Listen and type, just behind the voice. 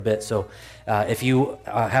bit. So if you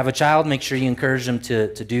have a child, make sure you encourage them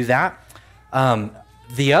to do that.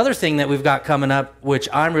 The other thing that we've got coming up, which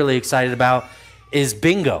I'm really excited about, is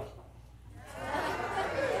bingo.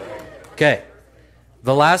 Okay.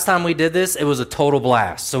 The last time we did this, it was a total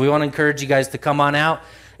blast. So we want to encourage you guys to come on out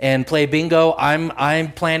and play bingo.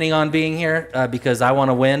 I'm planning on being here because I want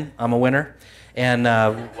to win. I'm a winner, and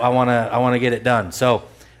I want to get it done. So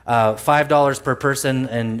 $5 per person,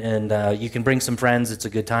 and you can bring some friends. It's a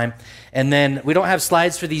good time. And then we don't have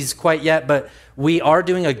slides for these quite yet, but we are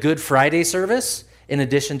doing a Good Friday service in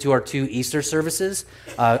addition to our 2 Easter services.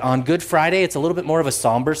 On Good Friday, it's a little bit more of a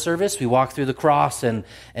somber service. We walk through the cross and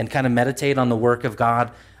kind of meditate on the work of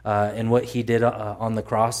God and what he did on the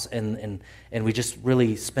cross, and we just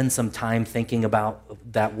really spend some time thinking about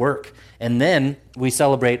that work. And then we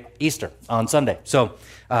celebrate Easter on Sunday. So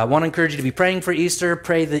I want to encourage you to be praying for Easter.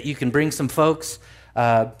 Pray that you can bring some folks.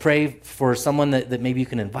 Pray for someone that maybe you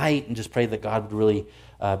can invite, and just pray that God would really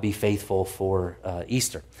be faithful for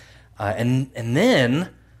Easter. And then,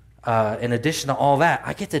 in addition to all that,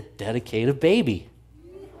 I get to dedicate a baby.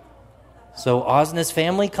 So Oz and his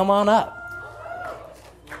family, come on up.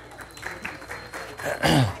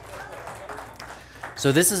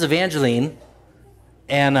 So this is Evangeline,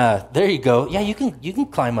 and there you go. Yeah, you can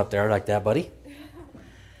climb up there like that, buddy.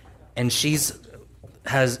 And she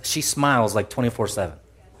smiles like 24/7.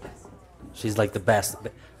 She's like the best.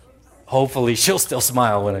 Hopefully, she'll still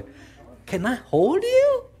smile when can I hold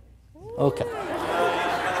you? Okay.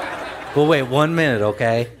 We'll wait 1 minute,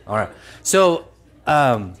 okay? All right. So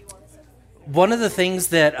one of the things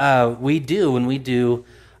that we do when we do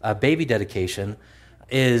a baby dedication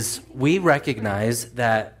is we recognize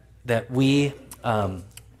that we,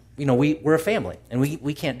 we're a family, and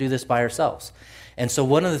we can't do this by ourselves. And so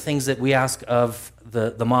one of the things that we ask of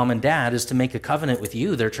the mom and dad is to make a covenant with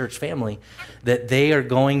you, their church family, that they're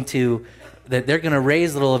going to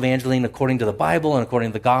raise little Evangeline according to the Bible and according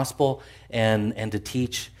to the gospel, and to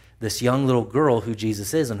teach this young little girl who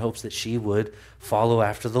Jesus is, in hopes that she would follow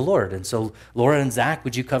after the Lord. And so Laura and Zach,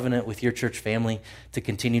 would you covenant with your church family to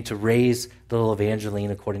continue to raise little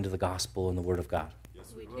Evangeline according to the gospel and the word of God?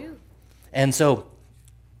 Yes, we do. And so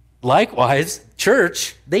likewise,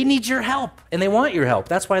 church, they need your help, and they want your help.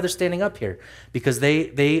 That's why they're standing up here, because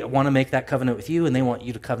they want to make that covenant with you, and they want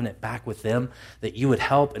you to covenant back with them, that you would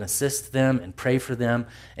help and assist them and pray for them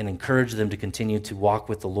and encourage them to continue to walk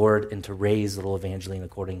with the Lord and to raise little Evangeline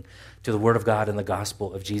according to the word of God and the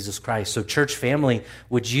gospel of Jesus Christ. So church family,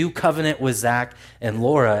 would you covenant with Zach and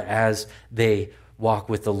Laura as they walk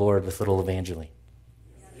with the Lord with little Evangeline?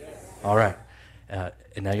 Yes. All right.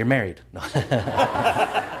 And now you're married. No.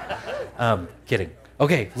 Kidding.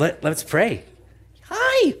 Okay, let's pray.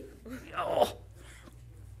 Hi. Oh.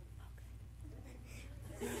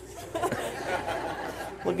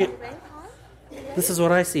 Look at. This is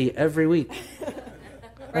what I see every week.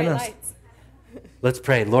 Bright lights. Let's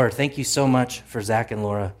pray. Lord, thank you so much for Zach and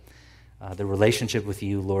Laura, their relationship with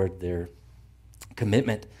you, Lord, their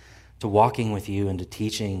commitment to walking with you and to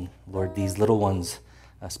teaching, Lord, these little ones,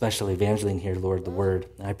 especially Evangeline here, Lord, the word.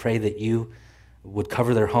 And I pray that you would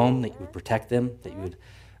cover their home, that you would protect them, that you would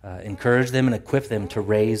encourage them and equip them to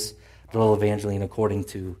raise little Evangeline according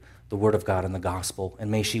to the word of God and the gospel.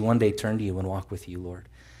 And may she one day turn to you and walk with you, Lord,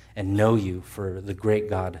 and know you for the great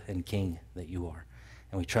God and King that you are.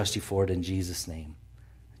 And we trust you for it in Jesus' name.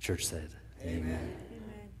 The church said, amen.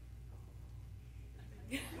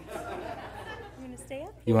 You want to stay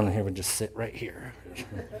up? You want to hear me just sit right here?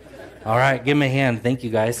 All right, give me a hand. Thank you,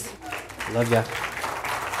 guys. Love ya.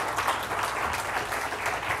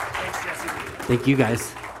 Thank you,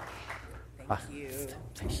 guys. Thank you.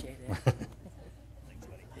 Appreciate it.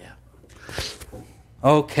 Yeah.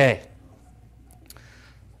 Okay.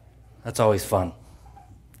 That's always fun.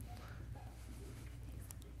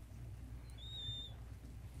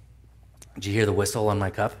 Did you hear the whistle on my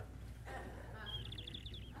cup?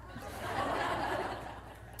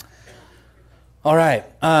 All right.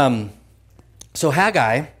 So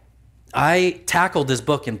Haggai, I tackled this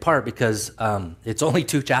book in part because it's only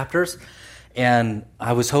 2 chapters, and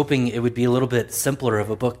I was hoping it would be a little bit simpler of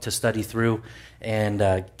a book to study through and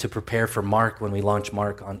to prepare for Mark when we launch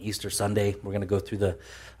Mark on Easter Sunday. We're going to go through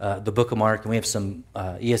the book of Mark, and we have some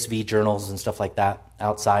ESV journals and stuff like that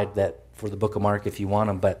outside that for the book of Mark if you want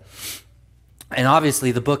them. And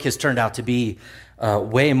obviously the book has turned out to be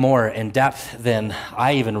way more in depth than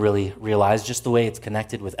I even really realized, just the way it's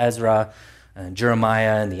connected with Ezra and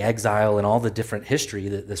Jeremiah and the exile and all the different history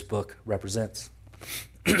that this book represents.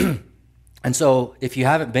 And so if you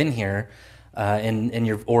haven't been here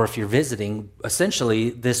or if you're visiting, essentially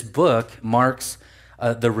this book marks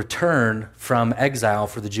the return from exile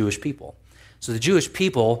for the Jewish people. So the Jewish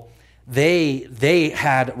people, they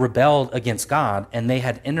had rebelled against God, and they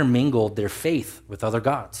had intermingled their faith with other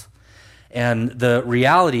gods. And the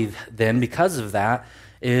reality then, because of that,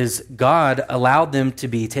 is God allowed them to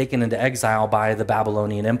be taken into exile by the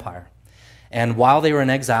Babylonian Empire. And while they were in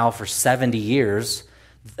exile for 70 years,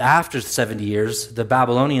 after 70 years, the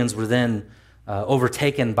Babylonians were then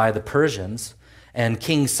overtaken by the Persians. And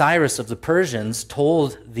King Cyrus of the Persians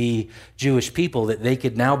told the Jewish people that they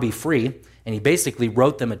could now be free. And he basically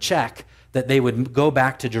wrote them a check that they would go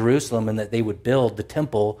back to Jerusalem and that they would build the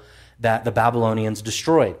temple that the Babylonians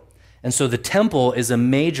destroyed. And so the temple is a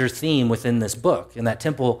major theme within this book. And that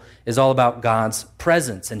temple is all about God's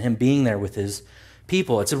presence and him being there with his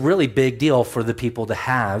people. It's a really big deal for the people to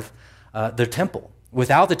have their temple.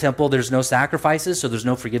 Without the temple, there's no sacrifices, so there's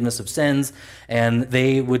no forgiveness of sins, and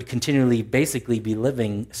they would continually basically be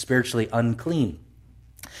living spiritually unclean.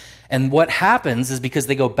 And what happens is because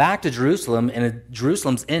they go back to Jerusalem, and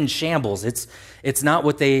Jerusalem's in shambles. It's not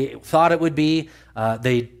what they thought it would be.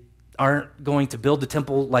 They aren't going to build the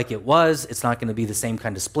temple like it was. It's not going to be the same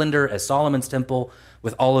kind of splendor as Solomon's temple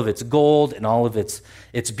with all of its gold and all of its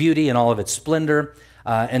beauty and all of its splendor.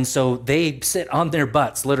 And so they sit on their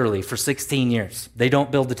butts literally for 16 years. They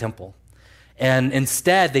don't build the temple. And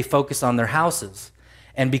instead, they focus on their houses.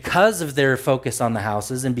 And because of their focus on the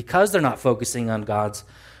houses and because they're not focusing on God's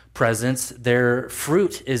presence, their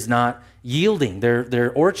fruit is not yielding.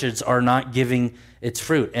 Their orchards are not giving its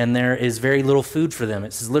fruit, and there is very little food for them.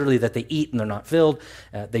 It says literally that they eat and they're not filled,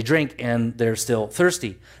 they drink and they're still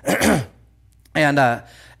thirsty.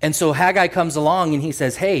 And so Haggai comes along and he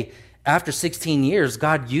says, hey, after 16 years,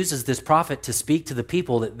 God uses this prophet to speak to the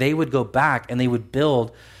people that they would go back and they would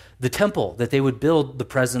build the temple, that they would build the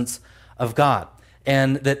presence of God,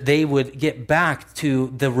 and that they would get back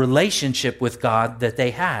to the relationship with God that they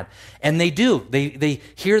had. And they do. They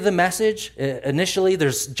hear the message. Initially,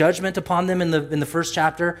 there's judgment upon them in the first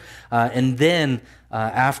chapter. And then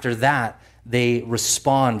after that, they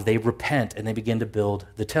respond, they repent, and they begin to build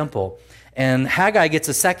the temple. And Haggai gets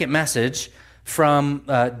a second message from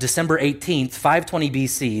December 18th, 520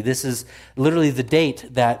 BC. This is literally the date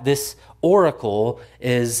that this oracle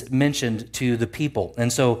is mentioned to the people.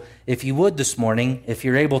 And so if you would this morning, if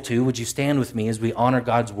you're able to, would you stand with me as we honor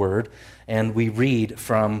God's word and we read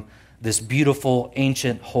from this beautiful,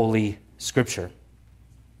 ancient, holy scripture.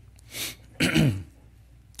 The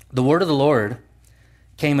word of the Lord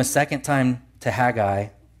came a second time to Haggai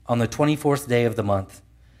on the 24th day of the month.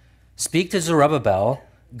 Speak to Zerubbabel,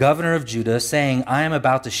 governor of Judah, saying, I am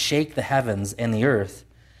about to shake the heavens and the earth,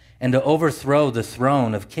 and to overthrow the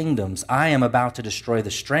throne of kingdoms. I am about to destroy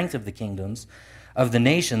the strength of the kingdoms of the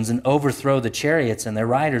nations and overthrow the chariots and their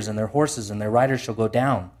riders and their horses, and their riders shall go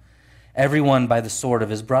down, everyone by the sword of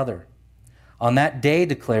his brother. On that day,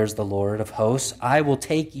 declares the Lord of hosts, I will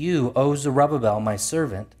take you, O Zerubbabel, my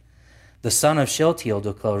servant, the son of Shealtiel,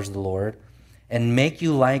 declares the Lord, and make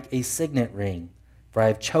you like a signet ring, for I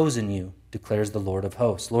have chosen you, declares the Lord of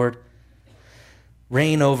hosts. Lord,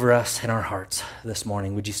 reign over us in our hearts this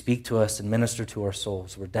morning. Would you speak to us and minister to our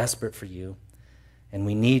souls? We're desperate for you, and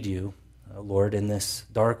we need you, Lord, in this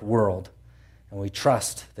dark world. And we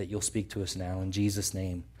trust that you'll speak to us now. In Jesus'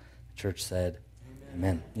 name, the church said,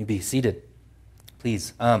 Amen. You be seated,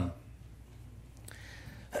 please.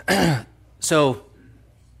 So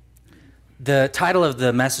the title of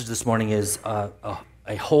the message this morning is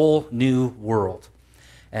A Whole New World.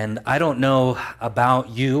 And I don't know about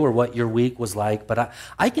you or what your week was like, but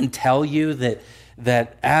I can tell you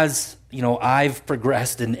that as you know, I've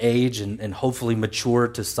progressed in age and hopefully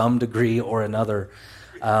matured to some degree or another,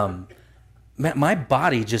 my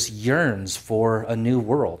body just yearns for a new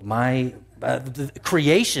world. My the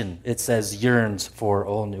creation, it says, yearns for a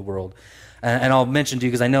whole new world. And I'll mention to you,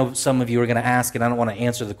 because I know some of you are going to ask, and I don't want to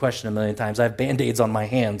answer the question a million times. I have Band-Aids on my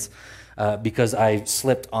hands because I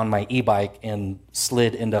slipped on my e-bike and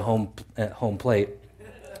slid into home plate.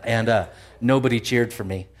 And nobody cheered for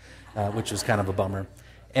me, which was kind of a bummer.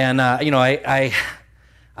 And,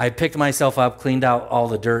 I picked myself up, cleaned out all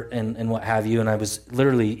the dirt and what have you, and I was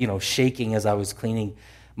literally, shaking as I was cleaning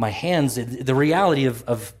my hands. The reality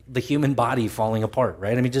of the human body falling apart,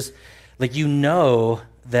 right? I mean, just like,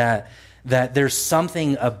 that there's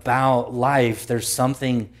something about life, there's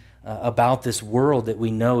something about this world that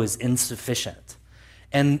we know is insufficient.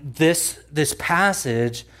 And this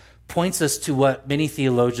passage points us to what many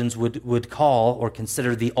theologians would call or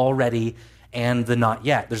consider the already and the not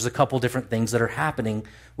yet. There's a couple different things that are happening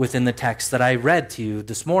within the text that I read to you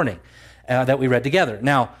this morning, that we read together.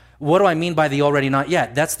 Now, what do I mean by the already not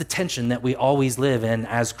yet? That's the tension that we always live in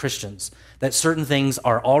as Christians, that certain things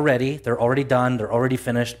are already, they're already done, they're already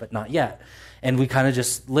finished, but not yet. And we kind of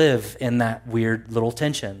just live in that weird little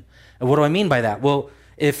tension. And what do I mean by that? Well,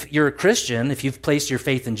 if you're a Christian, if you've placed your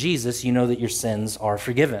faith in Jesus, you know that your sins are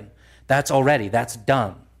forgiven. That's already, that's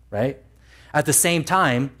done, right? At the same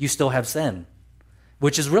time, you still have sin,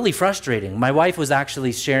 which is really frustrating. My wife was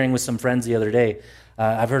actually sharing with some friends the other day.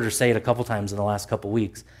 I've heard her say it a couple times in the last couple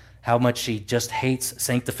weeks, how much she just hates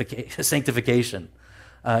sanctification.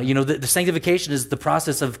 The sanctification is the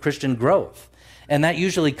process of Christian growth. And that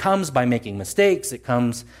usually comes by making mistakes. It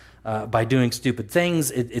comes by doing stupid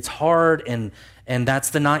things. It's hard, and that's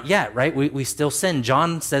the not yet, right? We still sin.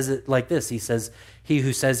 John says it like this. He says, he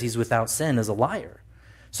who says he's without sin is a liar.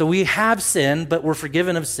 So we have sin, but we're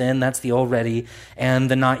forgiven of sin. That's the already and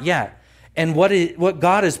the not yet. And what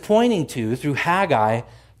God is pointing to through Haggai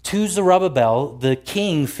to Zerubbabel, the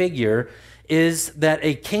king figure, is that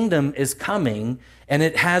a kingdom is coming, and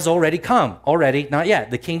it has already come. Already, not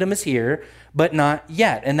yet. The kingdom is here, but not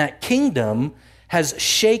yet. And that kingdom has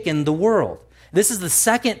shaken the world. This is the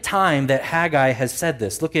second time that Haggai has said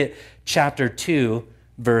this. Look at chapter 2,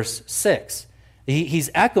 verse 6. He's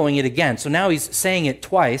echoing it again. So now he's saying it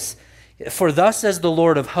twice. For thus says the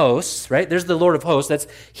Lord of hosts, right? There's the Lord of hosts.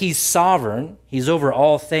 He's sovereign. He's over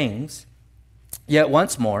all things. Yet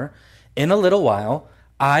once more, in a little while,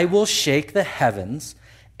 I will shake the heavens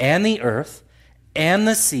and the earth and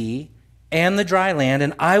the sea and the dry land,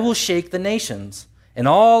 and I will shake the nations. And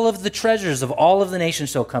all of the treasures of all of the nations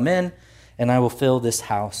shall come in, and I will fill this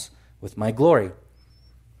house with my glory.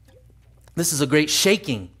 This is a great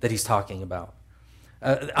shaking that he's talking about.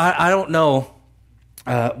 I don't know,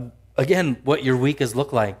 again, what your week has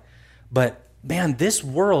looked like, but man, this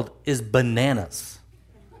world is bananas.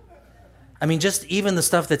 I mean, just even the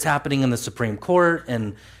stuff that's happening in the Supreme Court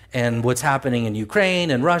and what's happening in Ukraine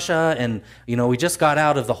and Russia, and, we just got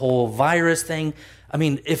out of the whole virus thing. I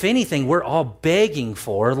mean, if anything, we're all begging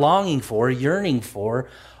for, longing for, yearning for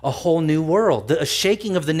a whole new world. A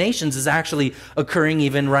shaking of the nations is actually occurring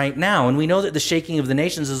even right now. And we know that the shaking of the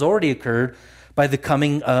nations has already occurred by the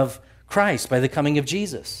coming of Christ, by the coming of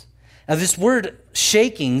Jesus. Now, this word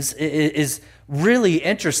shakings is really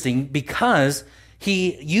interesting because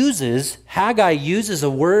Haggai uses a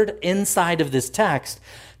word inside of this text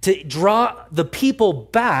to draw the people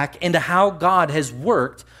back into how God has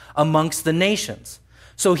worked amongst the nations.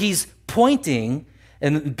 So he's pointing,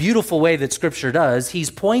 in a beautiful way that Scripture does,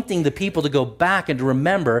 he's pointing the people to go back and to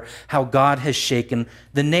remember how God has shaken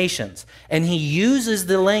the nations. And he uses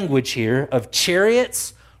the language here of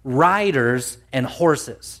chariots, riders, and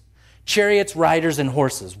horses. Chariots, riders, and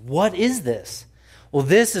horses. What is this? Well,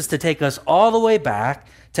 this is to take us all the way back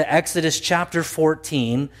to Exodus chapter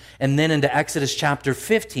 14 and then into Exodus chapter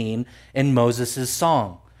 15 in Moses'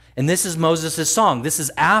 song. And this is Moses' song. This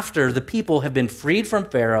is after the people have been freed from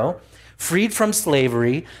Pharaoh, freed from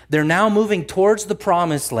slavery. They're now moving towards the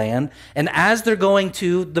promised land. And as they're going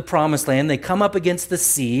to the promised land, they come up against the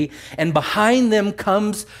sea. And behind them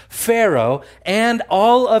comes Pharaoh and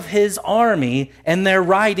all of his army. And they're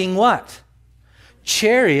riding what?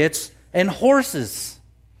 Chariots and horses.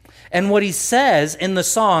 And what he says in the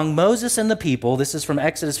song, Moses and the people, this is from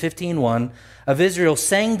Exodus 15:1, of Israel,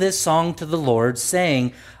 sang this song to the Lord,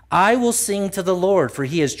 saying, I will sing to the Lord, for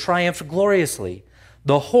he has triumphed gloriously.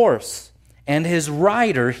 The horse and his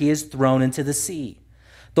rider he has thrown into the sea.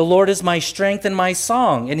 The Lord is my strength and my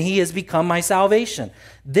song, and he has become my salvation.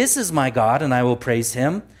 This is my God, and I will praise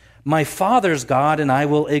him. My father's God, and I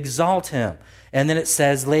will exalt him. And then it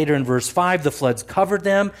says later in verse 5, the floods covered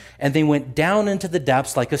them, and they went down into the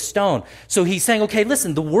depths like a stone. So he's saying, okay,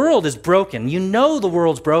 listen, the world is broken. You know the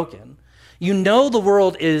world's broken. You know the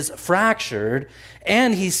world is fractured.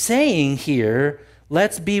 And he's saying here,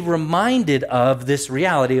 let's be reminded of this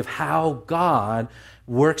reality of how God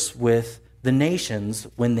works with the nations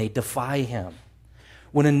when they defy him.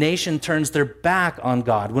 When a nation turns their back on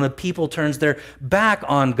God, when a people turns their back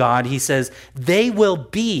on God, he says, they will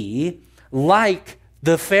be like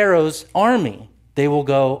the Pharaoh's army. They will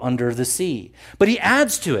go under the sea. But he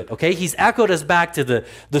adds to it, okay? He's echoed us back to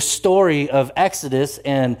the story of Exodus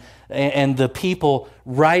and the people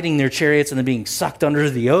riding their chariots and then being sucked under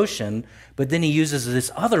the ocean. But then he uses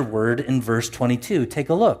this other word in verse 22. Take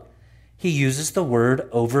a look. He uses the word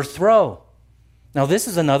overthrow. Now, this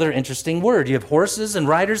is another interesting word. You have horses and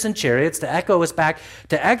riders and chariots to echo us back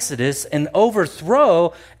to Exodus, and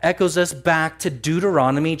overthrow echoes us back to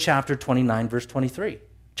Deuteronomy chapter 29, verse 23.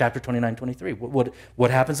 Chapter 29, 23.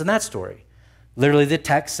 What happens in that story? Literally, the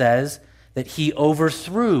text says that he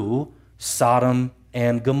overthrew Sodom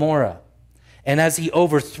and Gomorrah. And as he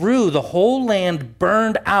overthrew, the whole land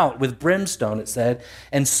burned out with brimstone, it said,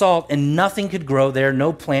 and salt, and nothing could grow there.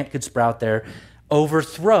 No plant could sprout there.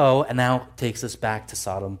 Overthrow, and now takes us back to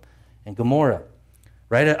Sodom and Gomorrah,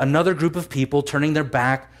 right? Another group of people turning their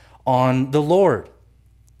back on the Lord.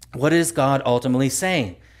 What is God ultimately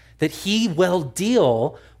saying? That he will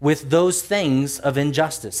deal with those things of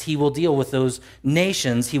injustice. He will deal with those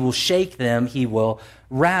nations. He will shake them. He will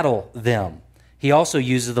rattle them. He also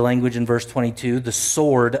uses the language in verse 22, the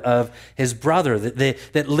sword of his brother,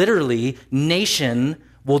 that literally nation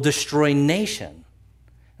will destroy nation.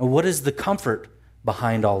 And what is the comfort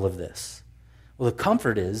behind all of this? Well, the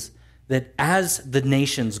comfort is that as the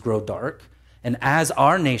nations grow dark, and as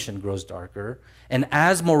our nation grows darker, and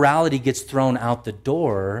as morality gets thrown out the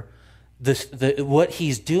door, what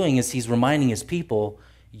he's doing is he's reminding his people,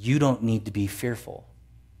 you don't need to be fearful.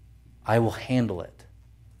 I will handle it.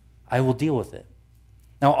 I will deal with it.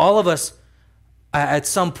 Now, all of us, at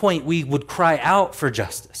some point, we would cry out for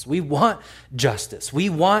justice. We want justice. We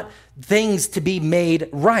want things to be made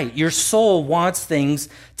right. Your soul wants things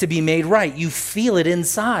to be made right. You feel it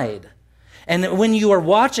inside. And when you are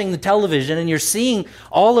watching the television and you're seeing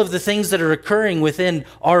all of the things that are occurring within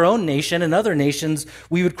our own nation and other nations,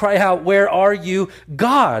 we would cry out, where are you,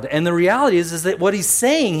 God? And the reality is that what he's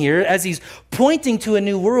saying here, as he's pointing to a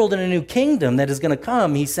new world and a new kingdom that is going to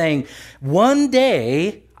come, he's saying, one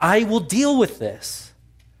day I will deal with this.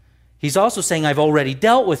 He's also saying, I've already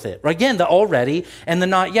dealt with it. Again, the already and the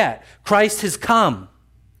not yet. Christ has come.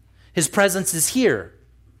 His presence is here.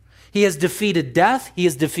 He has defeated death. He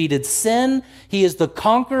has defeated sin. He is the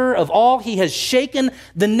conqueror of all. He has shaken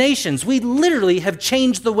the nations. We literally have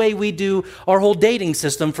changed the way we do our whole dating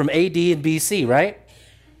system from AD and BC, right?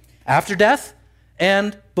 After death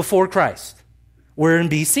and before Christ. We're in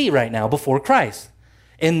BC right now, before Christ,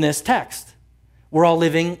 in this text. We're all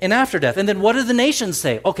living in after death. And then what do the nations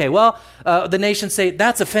say? Okay, well, the nations say,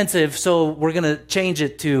 that's offensive, so we're going to change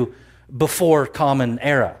it to before common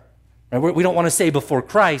era. We don't want to say before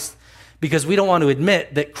Christ, because we don't want to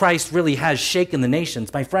admit that Christ really has shaken the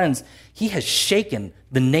nations. My friends, he has shaken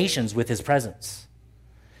the nations with his presence.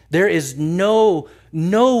 There is no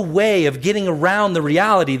way of getting around the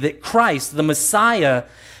reality that Christ, the Messiah,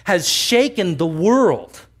 has shaken the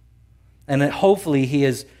world. And that hopefully he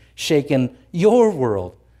has shaken your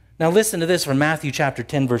world. Now listen to this from Matthew chapter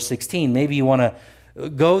 10, verse 16. Maybe you want to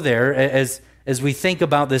go there as we think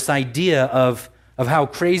about this idea of how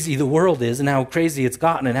crazy the world is and how crazy it's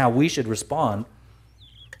gotten and how we should respond.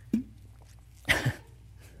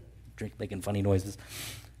 Drink making funny noises.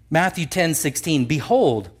 Matthew 10:16.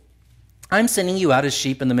 Behold, I'm sending you out as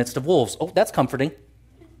sheep in the midst of wolves. Oh, that's comforting.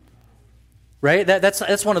 Right?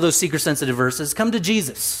 That's one of those seeker-sensitive verses. Come to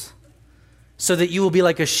Jesus so that you will be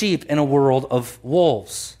like a sheep in a world of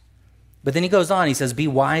wolves. But then he goes on. He says, be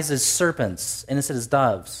wise as serpents, innocent as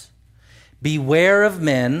doves. Beware of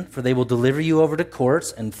men, for they will deliver you over to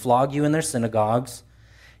courts and flog you in their synagogues.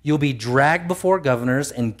 You'll be dragged before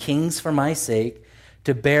governors and kings for my sake,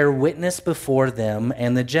 to bear witness before them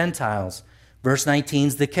and the Gentiles. Verse 19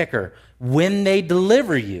 is the kicker. When they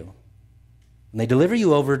deliver you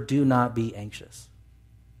over, do not be anxious.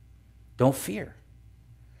 Don't fear.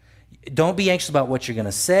 Don't be anxious about what you're going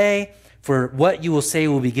to say, for what you will say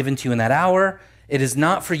will be given to you in that hour. It is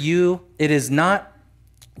not for you. It is not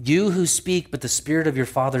you who speak, but the Spirit of your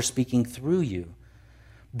Father speaking through you.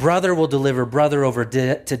 Brother will deliver brother over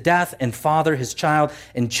to death, and father his child,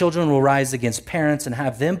 and children will rise against parents and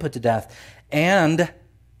have them put to death. And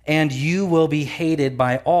you will be hated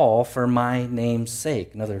by all for my name's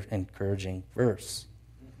sake. Another encouraging verse.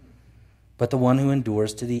 But the one who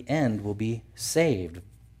endures to the end will be saved.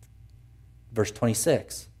 Verse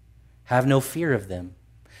 26. Have no fear of them.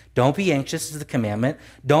 Don't be anxious is the commandment.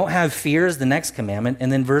 Don't have fear is the next commandment.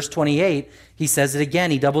 And then verse 28, he says it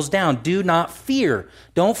again. He doubles down. Do not fear.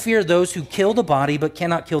 Don't fear those who kill the body but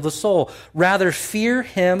cannot kill the soul. Rather, fear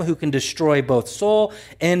him who can destroy both soul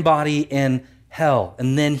and body in hell.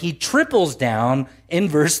 And then he triples down in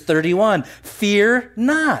verse 31. Fear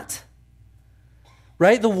not.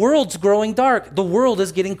 Right? The world's growing dark. The world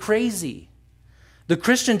is getting crazy. The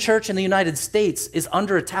Christian church in the United States is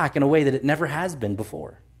under attack in a way that it never has been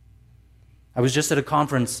before. I was just at a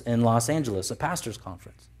conference in Los Angeles, a pastor's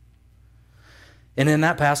conference. And in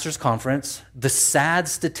that pastor's conference, the sad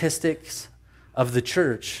statistics of the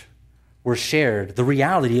church were shared, the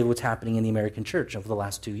reality of what's happening in the American church over the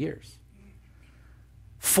last 2 years.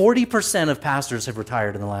 40% of pastors have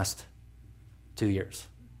retired in the last 2 years.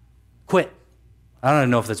 Quit. I don't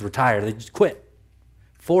know if that's retired. They just quit.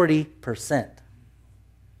 40%.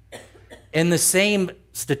 In the same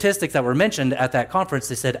statistics that were mentioned at that conference,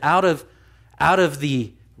 they said out of out of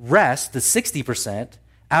the rest, the 60%,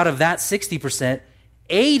 out of that 60%,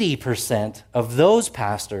 80% of those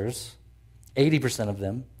pastors, 80% of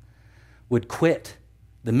them, would quit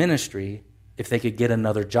the ministry if they could get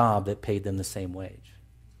another job that paid them the same wage.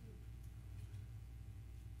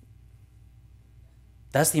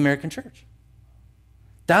 That's the American church.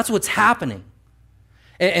 That's what's happening.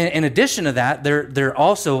 In addition to that, they're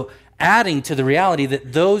also adding to the reality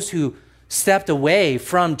that those who stepped away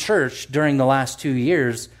from church during the last 2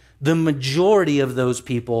 years, the majority of those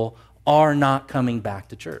people are not coming back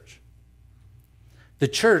to church. The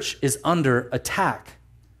church is under attack.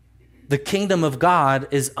 The kingdom of God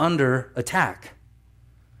is under attack.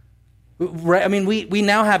 Right? I mean, we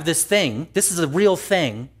now have this thing, this is a real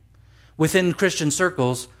thing within Christian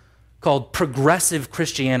circles called progressive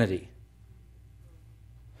Christianity.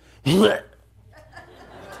 You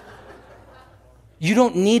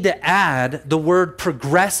don't need to add the word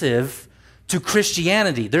progressive to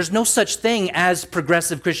Christianity. There's no such thing as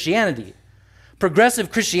progressive Christianity.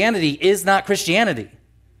 Progressive Christianity is not Christianity.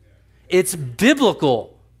 It's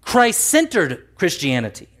biblical, Christ-centered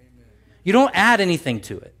Christianity. You don't add anything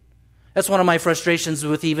to it. That's one of my frustrations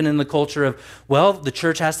with even in the culture of, well, the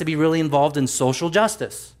church has to be really involved in social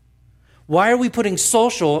justice. Why are we putting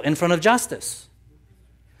social in front of justice?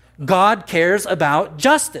 God cares about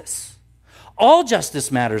justice. All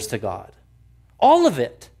justice matters to God. All of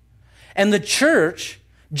it. And the church,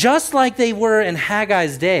 just like they were in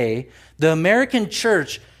Haggai's day, the American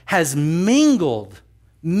church has mingled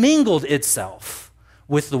itself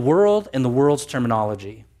with the world and the world's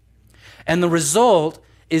terminology. And the result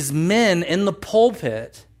is men in the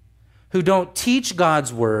pulpit who don't teach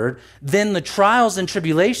God's word, then the trials and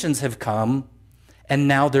tribulations have come, and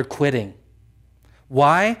now they're quitting.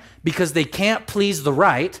 Why? Because they can't please the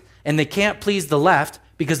right, and they can't please the left,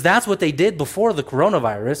 because that's what they did before the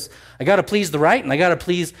coronavirus. I got to please the right, and I got to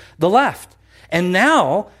please the left. And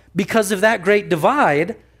now, because of that great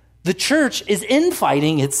divide, the church is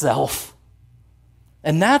infighting itself.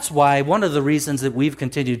 And that's why one of the reasons that we've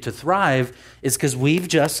continued to thrive is because we've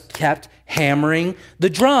just kept hammering the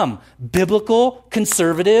drum. Biblical,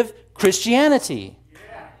 conservative Christianity.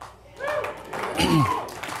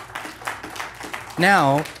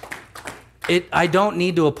 Now, I don't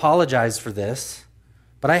need to apologize for this,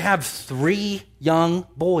 but I have 3 young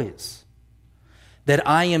boys that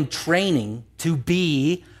I am training to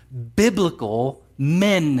be biblical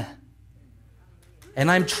men. And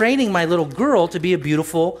I'm training my little girl to be a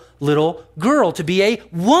beautiful little girl, to be a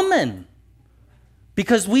woman.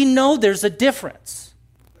 Because we know there's a difference.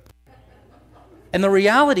 And the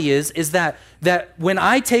reality is that when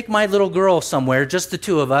I take my little girl somewhere, just the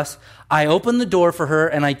 2 of us, I open the door for her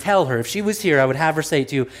and I tell her, if she was here, I would have her say it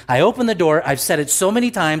to you, I open the door, I've said it so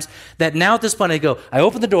many times that now at this point I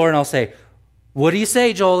open the door and I'll say, what do you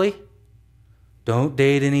say, Jolie? Don't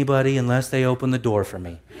date anybody unless they open the door for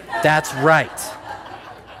me. That's right.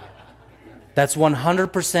 That's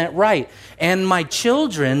 100% right. And my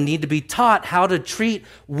children need to be taught how to treat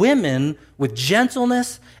women with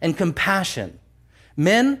gentleness and compassion.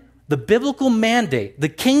 Men, the biblical mandate, the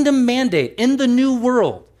kingdom mandate in the new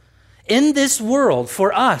world, in this world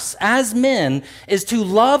for us as men is to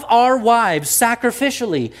love our wives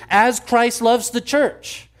sacrificially as Christ loves the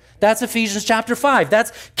church. That's Ephesians chapter 5.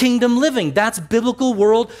 That's kingdom living. That's biblical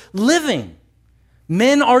world living.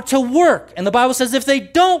 Men are to work. And the Bible says if they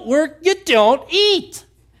don't work, you don't eat.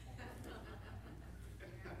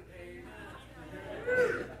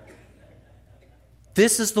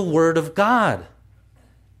 This is the word of God.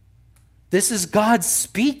 This is God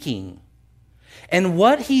speaking. And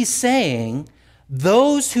what he's saying,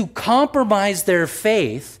 those who compromise their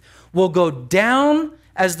faith will go down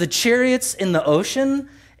as the chariots in the ocean.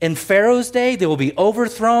 In Pharaoh's day, they will be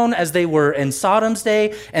overthrown as they were in Sodom's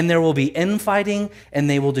day, and there will be infighting, and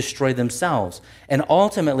they will destroy themselves. And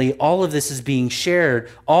ultimately, all of this is being shared.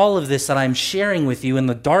 All of this that I'm sharing with you in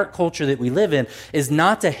the dark culture that we live in is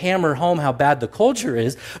not to hammer home how bad the culture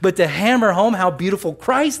is, but to hammer home how beautiful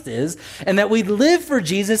Christ is, and that we live for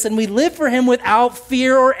Jesus, and we live for him without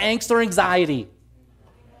fear or angst or anxiety.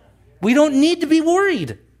 We don't need to be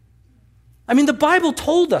worried. I mean, the Bible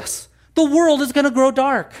told us the world is going to grow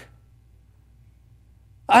dark.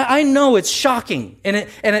 I know it's shocking. And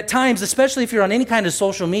at times, especially if you're on any kind of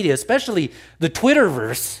social media, especially the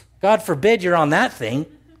Twitterverse, God forbid you're on that thing,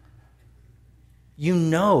 you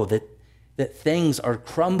know that things are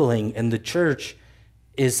crumbling and the church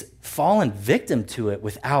is fallen victim to it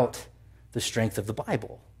without the strength of the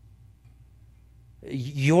Bible.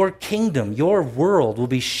 Your kingdom, your world will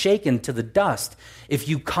be shaken to the dust if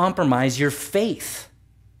you compromise your faith.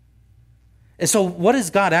 And so what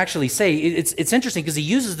does God actually say? It's interesting because he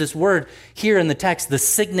uses this word here in the text, the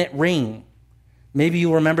signet ring. Maybe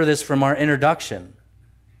you remember this from our introduction.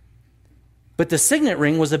 But the signet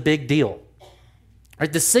ring was a big deal.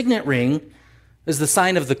 Right? The signet ring is the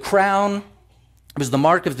sign of the crown. It was the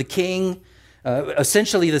mark of the king.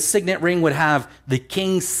 Essentially, the signet ring would have the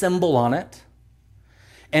king's symbol on it.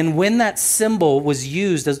 And when that symbol was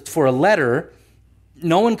used for a letter,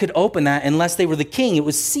 no one could open that unless they were the king. It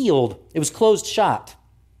was sealed. It was closed shut.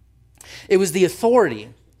 It was the authority.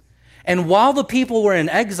 And while the people were in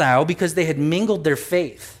exile because they had mingled their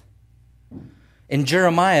faith, in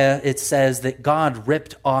Jeremiah, it says that God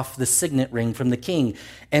ripped off the signet ring from the king.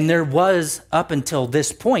 And there was, up until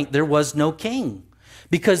this point, there was no king.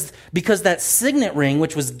 Because that signet ring,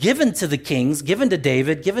 which was given to the kings, given to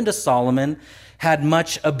David, given to Solomon, had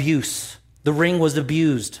much abuse. The ring was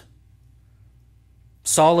abused.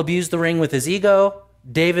 Saul abused the ring with his ego.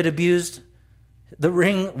 David abused the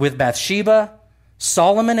ring with Bathsheba.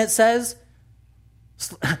 Solomon, it says,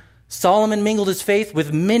 Solomon mingled his faith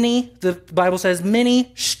with many, the Bible says,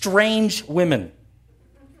 many strange women.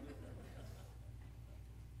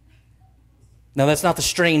 Now, that's not the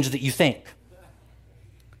strange that you think.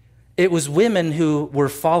 It was women who were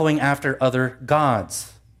following after other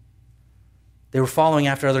gods. They were following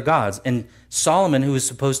after other gods. And Solomon, who was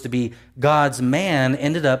supposed to be God's man,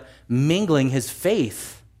 ended up mingling his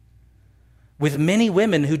faith with many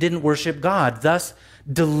women who didn't worship God, thus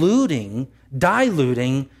diluting,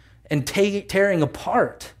 and tearing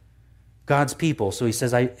apart God's people. So he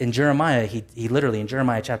says, in Jeremiah, he literally, in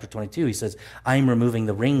Jeremiah chapter 22, he says, I am removing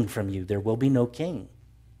the ring from you. There will be no king.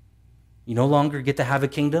 You no longer get to have a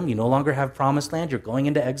kingdom. You no longer have promised land. You're going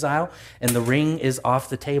into exile, and the ring is off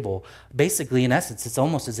the table. Basically, in essence, it's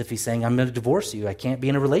almost as if he's saying, I'm going to divorce you. I can't be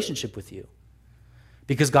in a relationship with you.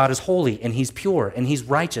 Because God is holy, and he's pure, and he's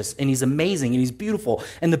righteous, and he's amazing, and he's beautiful,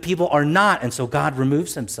 and the people are not, and so God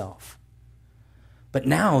removes himself. But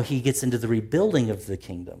now he gets into the rebuilding of the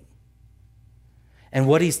kingdom. And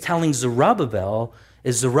what he's telling Zerubbabel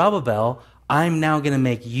is, Zerubbabel, I'm now going to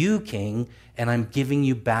make you king, and I'm giving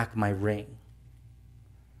you back my ring.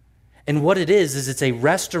 And what it is it's a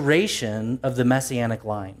restoration of the messianic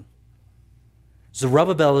line.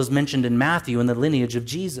 Zerubbabel is mentioned in Matthew in the lineage of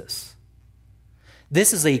Jesus.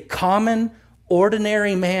 This is a common,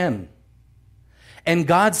 ordinary man. And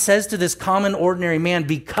God says to this common, ordinary man,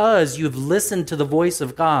 because you've listened to the voice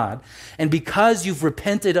of God, and because you've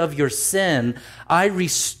repented of your sin, I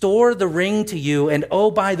restore the ring to you, and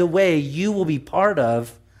oh, by the way, you will be part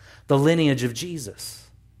of the lineage of Jesus.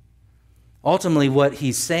 Ultimately, what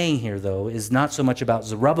he's saying here, though, is not so much about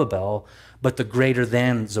Zerubbabel, but the greater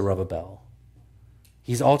than Zerubbabel.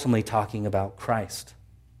 He's ultimately talking about Christ.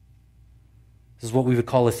 This is what we would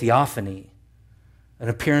call a theophany, an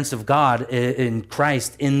appearance of God in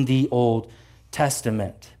Christ in the Old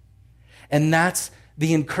Testament. And that's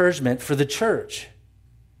the encouragement for the church.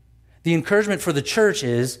 The encouragement for the church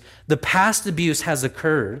is the past abuse has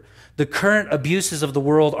occurred. The current abuses of the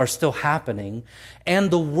world are still happening. And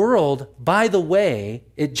the world, by the way,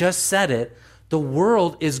 it just said it, the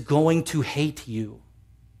world is going to hate you.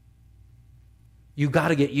 You got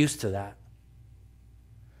to get used to that.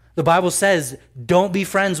 The Bible says, don't be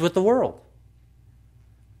friends with the world.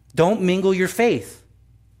 Don't mingle your faith.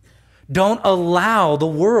 Don't allow the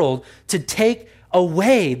world to take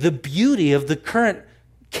away the beauty of the current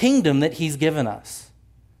kingdom that he's given us.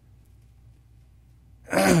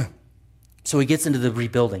 So he gets into the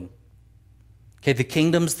rebuilding. Okay, the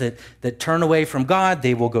kingdoms that turn away from God,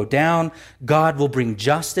 they will go down. God will bring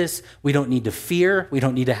justice. We don't need to fear. We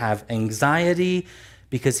don't need to have anxiety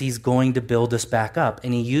because he's going to build us back up.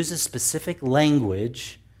 And he uses specific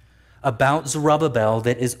language about Zerubbabel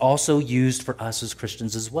that is also used for us as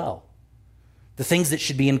Christians as well. The things that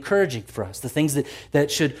should be encouraging for us, the things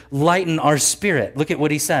that should lighten our spirit. Look at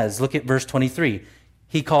what he says. Look at verse 23.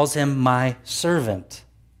 He calls him my servant.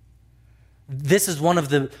 This is one of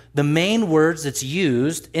the main words that's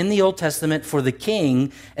used in the Old Testament for the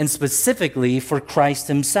king and specifically for Christ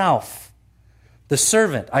himself. The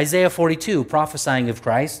servant. Isaiah 42, prophesying of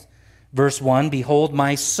Christ. Verse 1, behold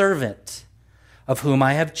my servant, of whom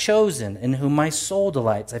I have chosen, in whom my soul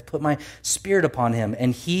delights. I've put my spirit upon him,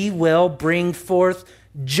 and he will bring forth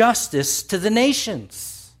justice to the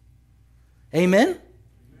nations. Amen?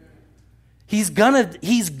 He's going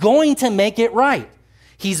to make it right.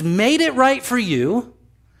 He's made it right for you.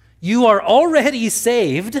 You are already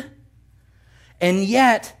saved, and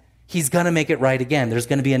yet he's going to make it right again. There's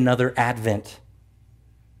going to be another advent,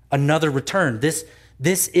 another return. This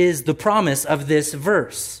is the promise of this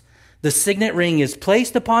verse, The signet ring is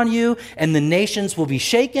placed upon you, and the nations will be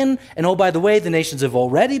shaken. And oh, by the way, the nations have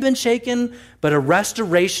already been shaken, but a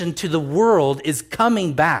restoration to the world is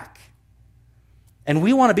coming back. And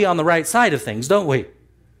we want to be on the right side of things, don't we?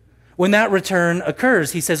 When that return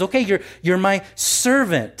occurs, he says, okay, you're my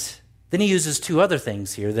servant. Then he uses two other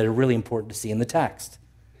things here that are really important to see in the text.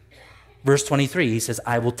 Verse 23, he says,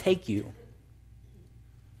 I will take you.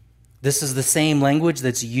 This is the same language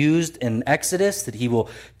that's used in Exodus, that he will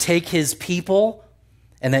take his people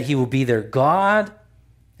and that he will be their God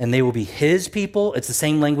and they will be his people. It's the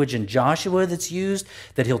same language in Joshua that's used,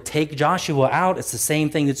 that he'll take Joshua out. It's the same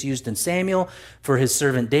thing that's used in Samuel for his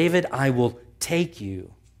servant David. I will take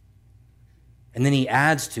you. And then he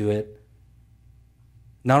adds to it,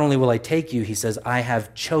 not only will I take you, he says, I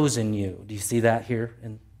have chosen you. Do you see that here?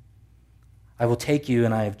 And I will take you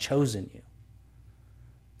and I have chosen you.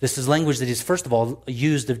 This is language that is, first of all,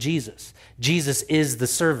 used of Jesus. Jesus is the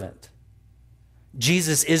servant.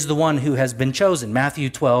 Jesus is the one who has been chosen. Matthew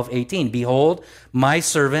 12:18. Behold, my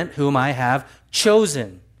servant whom I have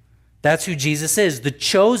chosen. That's who Jesus is, the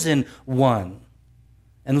chosen one.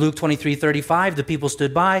 And Luke 23:35, the people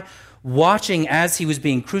stood by, watching as he was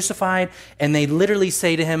being crucified, and they literally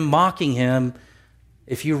say to him, mocking him,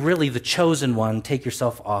 if you're really the chosen one, take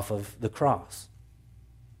yourself off of the cross.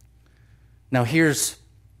 Now here's,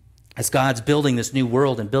 as God's building this new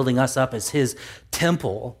world and building us up as his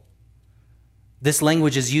temple, this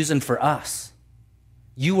language is using for us.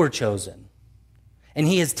 You were chosen, and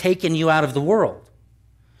he has taken you out of the world.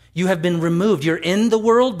 You have been removed. You're in the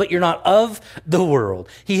world, but you're not of the world.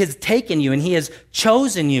 He has taken you, and he has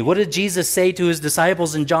chosen you. What did Jesus say to his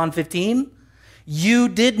disciples in John 15? You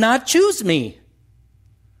did not choose me,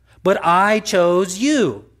 but I chose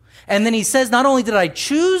you. And then he says, not only did I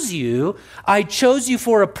chose you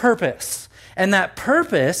for a purpose. And that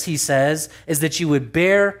purpose, he says, is that you would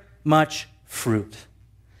bear much fruit.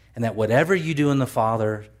 And that whatever you do in the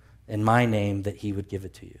Father, in my name, that he would give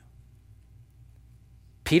it to you.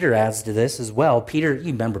 Peter adds to this as well. Peter,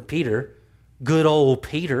 you remember Peter, good old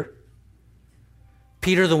Peter.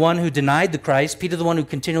 Peter, the one who denied the Christ. Peter, the one who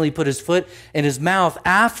continually put his foot in his mouth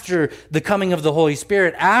after the coming of the Holy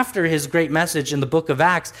Spirit, after his great message in the book of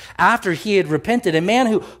Acts, after he had repented. A man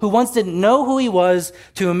who once didn't know who he was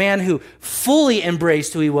to a man who fully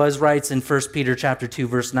embraced who he was, writes in 1 Peter chapter 2,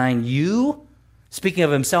 verse 9, you, speaking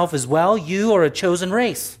of himself as well, you are a chosen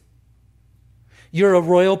race. You're a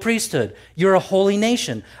royal priesthood. You're a holy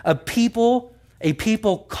nation, a people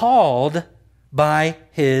called by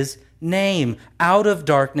his name, out of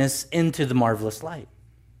darkness into the marvelous light.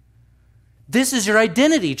 This is your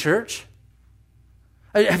identity, church.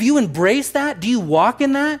 Have you embraced that? Do you walk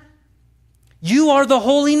in that? You are the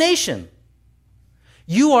holy nation.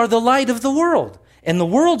 You are the light of the world. And the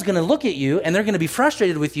world's going to look at you and they're going to be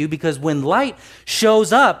frustrated with you because when light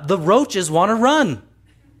shows up, the roaches want to run.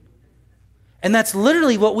 And that's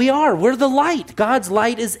literally what we are. We're the light. God's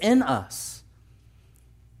light is in us.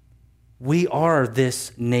 We are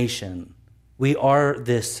this nation. We are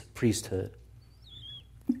this priesthood.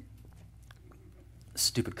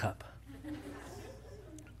 Stupid cup.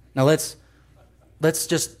 Now let's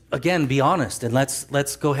just, again, be honest, and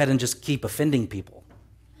let's go ahead and just keep offending people.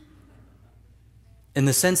 In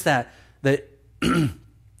the sense that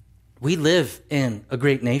we live in a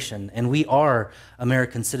great nation, and we are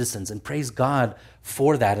American citizens, and praise God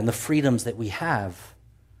for that and the freedoms that we have.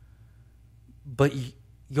 But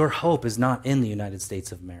your hope is not in the United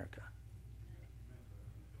States of America.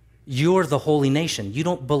 You're the holy nation. You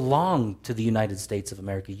don't belong to the United States of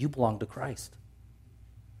America. You belong to Christ.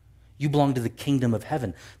 You belong to the kingdom of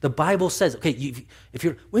heaven. The Bible says, okay, if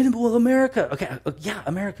you're, wait a minute, well, America, okay, yeah,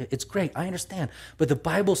 America, it's great, I understand. But the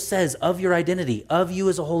Bible says of your identity, of you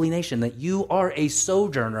as a holy nation, that you are a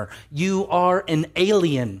sojourner. You are an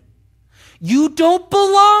alien. You don't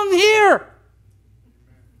belong here.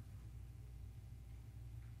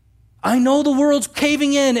 I know the world's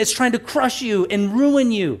caving in. It's trying to crush you and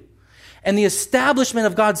ruin you. And the establishment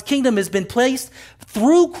of God's kingdom has been placed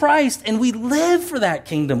through Christ, and we live for that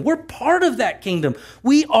kingdom. We're part of that kingdom.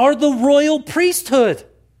 We are the royal priesthood.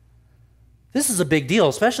 This is a big deal,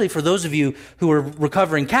 especially for those of you who are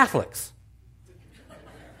recovering Catholics.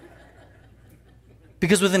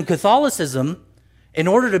 Because within Catholicism, in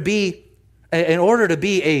order to be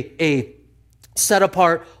a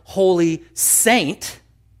set-apart holy saint,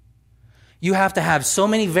 you have to have so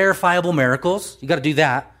many verifiable miracles. You got to do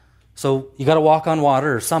that. So you got to walk on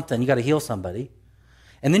water or something. You got to heal somebody.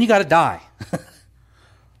 And then you got to die.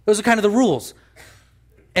 Those are kind of the rules.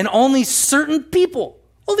 And only certain people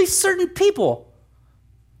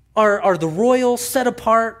are the royal, set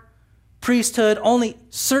apart, priesthood. Only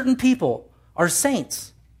certain people are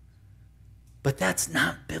saints. But that's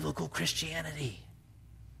not biblical Christianity.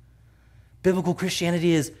 Biblical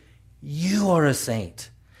Christianity is you are a saint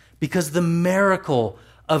because the miracle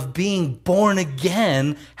of being born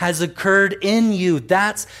again has occurred in you.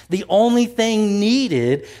 That's the only thing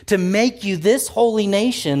needed to make you this holy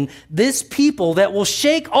nation, this people that will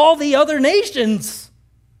shake all the other nations.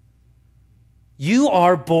 You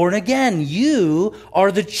are born again. You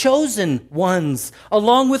are the chosen ones.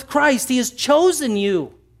 Along with Christ, He has chosen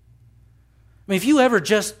you. I mean, if you ever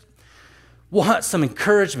just want some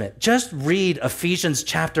encouragement, just read Ephesians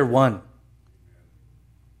chapter 1.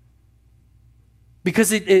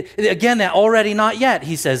 Because again, that already not yet,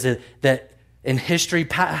 he says that in history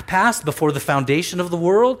past, before the foundation of the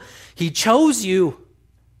world, He chose you.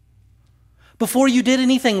 Before you did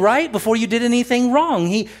anything right, before you did anything wrong,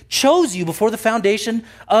 He chose you before the foundation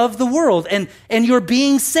of the world. And you're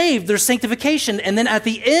being saved. There's sanctification. And then at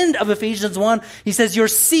the end of Ephesians 1, he says, you're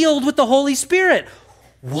sealed with the Holy Spirit.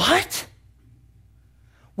 What?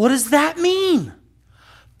 What does that mean?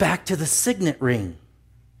 Back to the signet ring.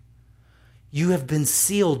 You have been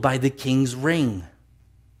sealed by the King's ring.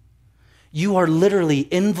 You are literally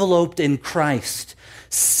enveloped in Christ,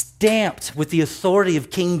 stamped with the authority of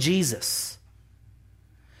King Jesus.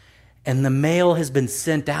 And the mail has been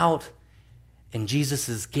sent out, and Jesus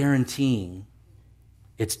is guaranteeing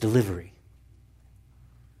its delivery.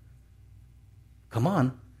 Come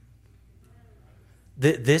on.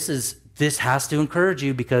 This has to encourage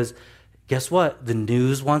you because guess what? The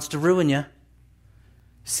news wants to ruin you.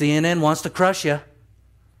 CNN wants to crush you.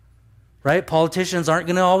 Right? Politicians aren't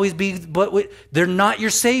going to always be, but they're not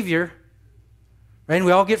your savior. Right? And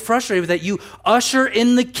we all get frustrated with that. You usher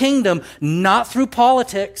in the kingdom, not through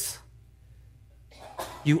politics.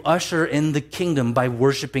 You usher in the kingdom by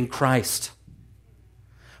worshiping Christ,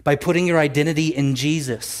 by putting your identity in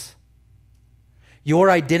Jesus.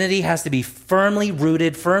 Your identity has to be firmly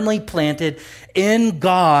rooted, firmly planted in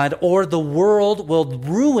God, or the world will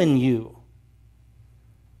ruin you.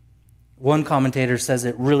 One commentator says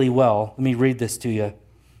it really well. Let me read this to you.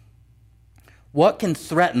 What can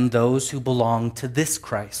threaten those who belong to this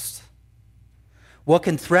Christ? What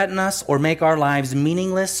can threaten us or make our lives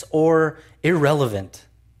meaningless or irrelevant?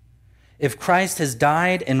 If Christ has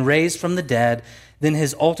died and raised from the dead, then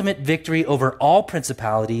His ultimate victory over all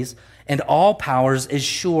principalities and all powers is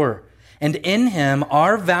sure. And in Him,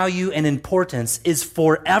 our value and importance is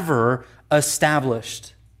forever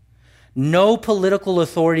established. No political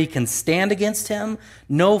authority can stand against Him.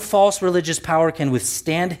 No false religious power can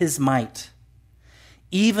withstand His might.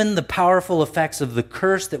 Even the powerful effects of the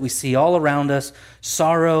curse that we see all around us,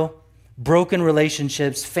 sorrow, broken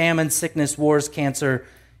relationships, famine, sickness, wars, cancer,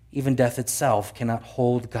 even death itself cannot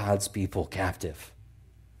hold God's people captive.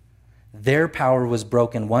 Their power was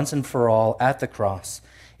broken once and for all at the cross.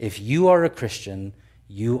 If you are a Christian,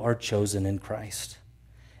 you are chosen in Christ.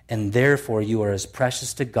 And therefore you are as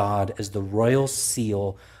precious to God as the royal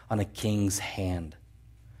seal on a king's hand.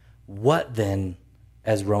 What then,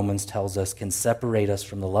 as Romans tells us, can separate us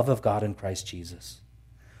from the love of God in Christ Jesus?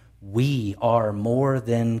 We are more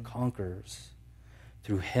than conquerors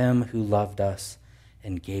through Him who loved us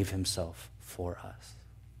and gave Himself for us.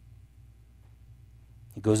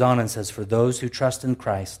 He goes on and says, for those who trust in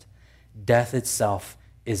Christ, death itself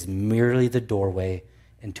is merely the doorway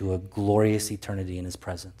into a glorious eternity in His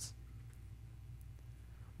presence.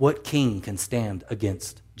 What king can stand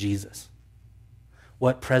against Jesus?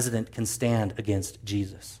 What president can stand against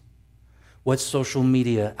Jesus? What social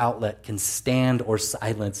media outlet can stand or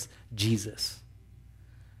silence Jesus?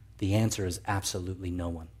 The answer is absolutely no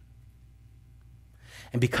one.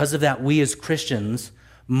 And because of that, we as Christians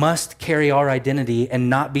must carry our identity and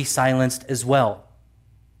not be silenced as well.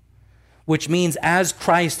 Which means as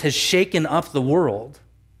Christ has shaken up the world,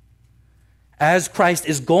 as Christ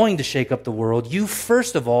is going to shake up the world, you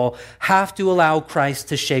first of all have to allow Christ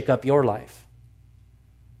to shake up your life.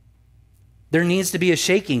 There needs to be a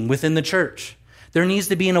shaking within the church. There needs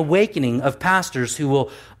to be an awakening of pastors who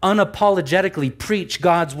will unapologetically preach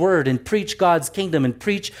God's word and preach God's kingdom and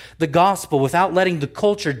preach the gospel without letting the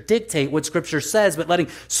culture dictate what Scripture says, but letting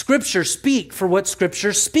Scripture speak for what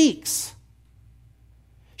Scripture speaks.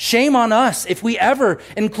 Shame on us if we ever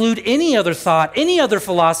include any other thought, any other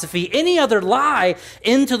philosophy, any other lie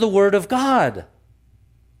into the Word of God.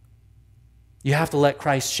 You have to let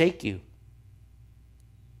Christ shake you.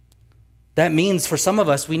 That means for some of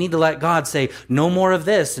us, we need to let God say, no more of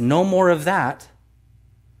this, and no more of that.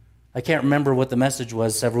 I can't remember what the message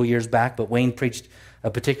was several years back, but Wayne preached a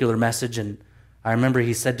particular message, and I remember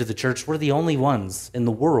he said to the church, we're the only ones in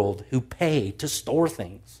the world who pay to store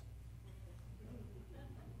things.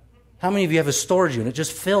 How many of you have a storage unit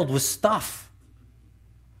just filled with stuff?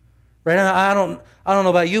 Right? I don't know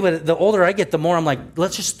about you, but the older I get, the more I'm like,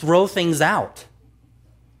 let's just throw things out.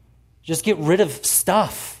 Just get rid of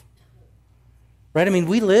stuff. Right? I mean,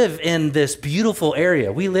 we live in this beautiful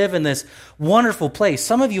area. We live in this wonderful place.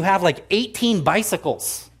 Some of you have like 18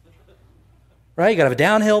 bicycles. Right? You got to have a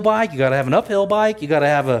downhill bike. You got to have an uphill bike. You got to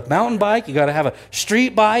have a mountain bike. You got to have a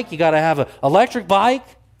street bike. You got to have an electric bike.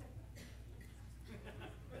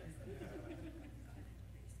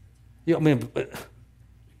 I mean,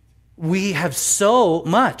 we have so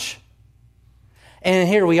much. And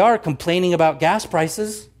here we are complaining about gas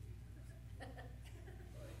prices.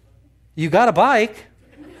 You got a bike.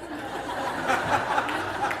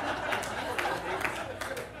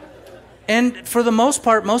 And for the most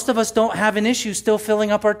part, most of us don't have an issue still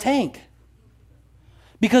filling up our tank.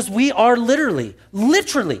 Because we are literally,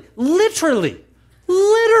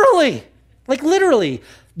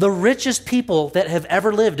 the richest people that have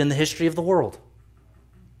ever lived in the history of the world.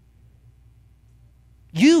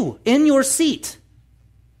 You, in your seat.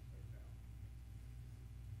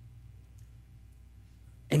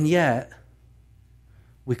 And yet,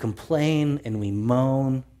 we complain and we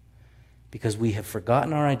moan because we have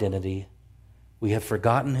forgotten our identity. We have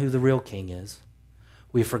forgotten who the real king is.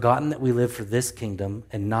 We've forgotten that we live for this kingdom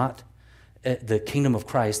and not the kingdom of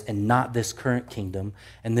Christ and not this current kingdom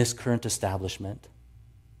and this current establishment.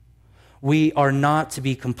 We are not to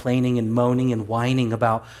be complaining and moaning and whining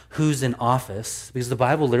about who's in office because the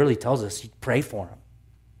Bible literally tells us you pray for them.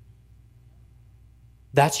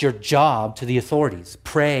 That's your job to the authorities.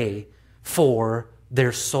 Pray for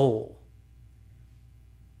their soul.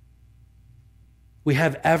 We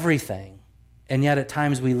have everything, and yet at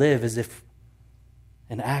times we live as if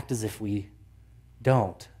and act as if we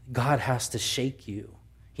don't. God has to shake you.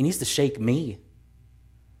 He needs to shake me.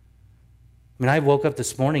 I mean, I woke up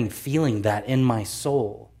this morning feeling that in my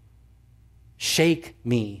soul. Shake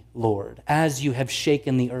me, Lord, as you have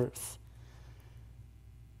shaken the earth.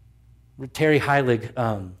 Terry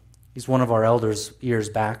Heilig, he's one of our elders years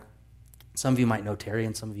back. Some of you might know Terry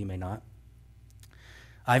and some of you may not.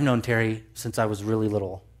 I've known Terry since I was really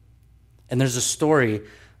little. And there's a story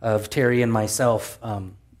of Terry and myself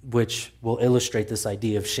which will illustrate this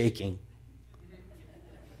idea of shaking.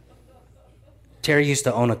 Terry used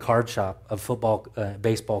to own a card shop, a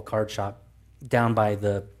baseball card shop down by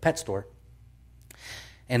the pet store.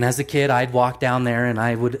 And as a kid, I'd walk down there and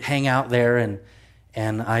I would hang out there and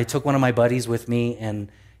I took one of my buddies with me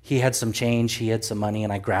and he had some change, he had some money,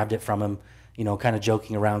 and I grabbed it from him, kind of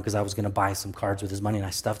joking around because I was going to buy some cards with his money, and I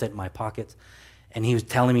stuffed it in my pockets. And he was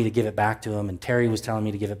telling me to give it back to him, and Terry was telling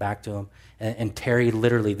me to give it back to him. And Terry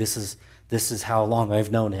literally, this is how long I've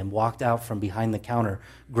known him, walked out from behind the counter,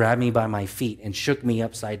 grabbed me by my feet, and shook me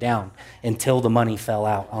upside down until the money fell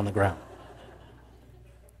out on the ground.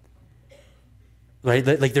 Right?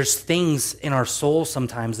 Like there's things in our soul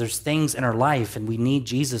sometimes, there's things in our life, and we need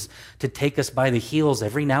Jesus to take us by the heels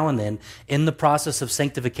every now and then in the process of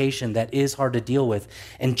sanctification that is hard to deal with,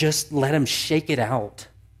 and just let him shake it out.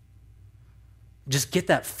 Just get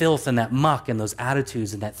that filth and that muck and those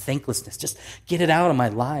attitudes and that thanklessness. Just get it out of my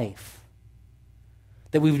life.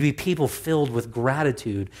 That we would be people filled with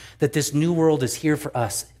gratitude, that this new world is here for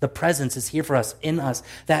us. The presence is here for us, in us.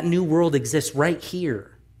 That new world exists right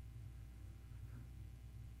here.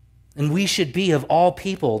 And we should be, of all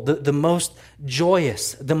people, the most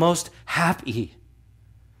joyous, the most happy,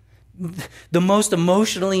 the most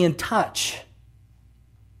emotionally in touch.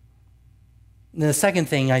 And the second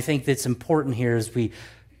thing I think that's important here as we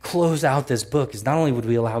close out this book is not only would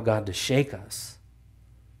we allow God to shake us,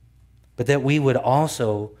 but that we would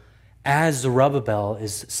also, as Zerubbabel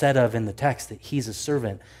is said of in the text, that he's a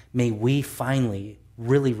servant, may we finally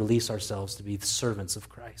really release ourselves to be the servants of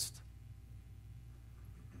Christ.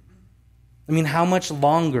 I mean, how much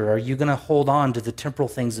longer are you going to hold on to the temporal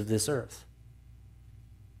things of this earth?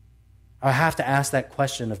 I have to ask that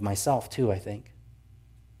question of myself too, I think.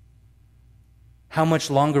 How much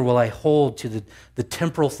longer will I hold to the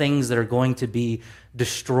temporal things that are going to be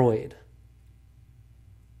destroyed?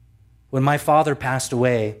 When my father passed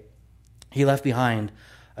away, he left behind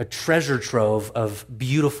a treasure trove of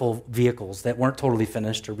beautiful vehicles that weren't totally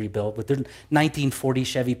finished or rebuilt, but they're 1940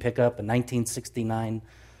 Chevy pickup, a 1969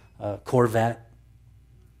 Corvette.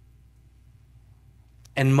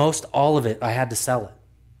 And most all of it, I had to sell it.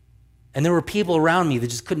 And there were people around me that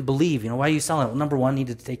just couldn't believe, why are you selling it? Well, number one, I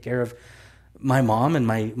needed to take care of my mom and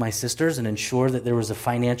my sisters and ensure that there was a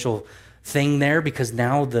financial thing there, because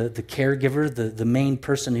now the caregiver, the main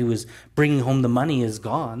person who was bringing home the money is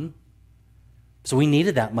gone. So we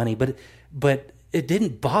needed that money. But it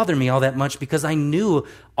didn't bother me all that much because I knew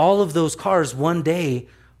all of those cars one day,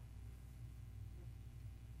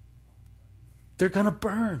 they're going to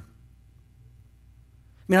burn.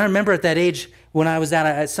 I mean, I remember at that age when I was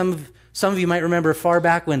some of you might remember far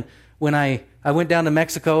back when I went down to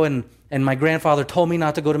Mexico and my grandfather told me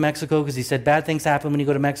not to go to Mexico because he said bad things happen when you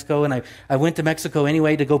go to Mexico. And I went to Mexico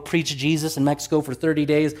anyway to go preach Jesus in Mexico for 30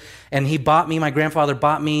 days. And my grandfather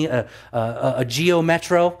bought me a Geo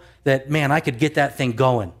Metro that, man, I could get that thing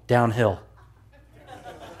going downhill.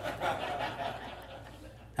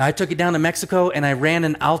 I took it down to Mexico and I ran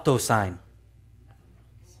an Alto sign.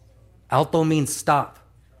 Alto means stop.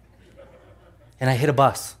 And I hit a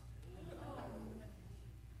bus.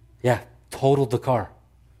 Yeah, totaled the car.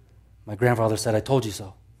 My grandfather said, I told you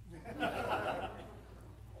so.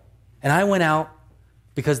 And I went out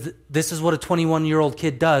because this is what a 21-year-old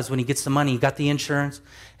kid does when he gets the money. He got the insurance.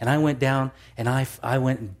 And I went down and I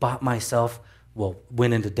went and bought myself,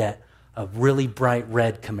 went into debt, a really bright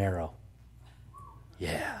red Camaro.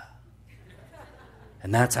 Yeah.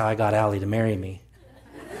 And that's how I got Allie to marry me.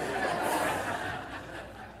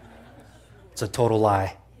 It's a total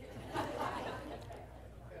lie.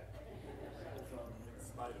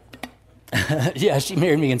 Yeah, she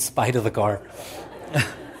married me in spite of the car.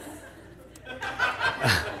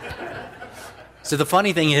 So the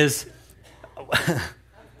funny thing is,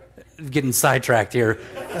 getting sidetracked here.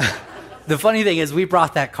 The funny thing is we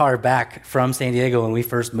brought that car back from San Diego when we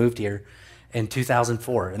first moved here in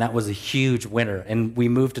 2004, and that was a huge winter. And we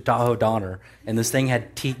moved to Tahoe Donner, and this thing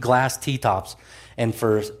had glass T-tops. And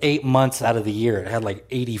for 8 months out of the year, it had like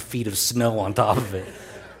 80 feet of snow on top of it.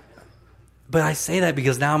 But I say that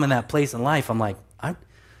because now I'm in that place in life. I'm like,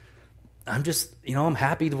 I'm just, I'm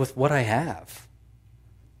happy with what I have.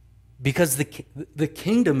 Because the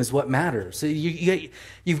kingdom is what matters. So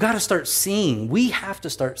you've got to start seeing. We have to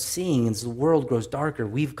start seeing as the world grows darker.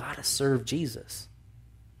 We've got to serve Jesus.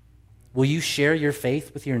 Will you share your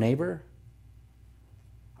faith with your neighbor?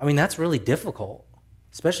 I mean, that's really difficult,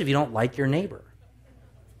 especially if you don't like your neighbor.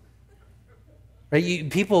 Right?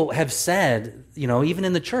 People have said, even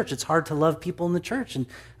in the church, it's hard to love people in the church. And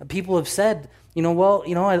people have said,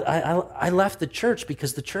 I left the church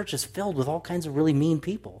because the church is filled with all kinds of really mean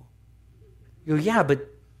people. You go, yeah, but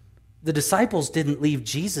the disciples didn't leave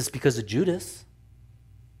Jesus because of Judas.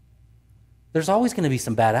 There's always going to be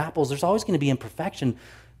some bad apples. There's always going to be imperfection.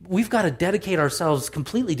 We've got to dedicate ourselves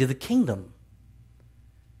completely to the kingdom.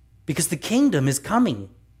 Because the kingdom is coming,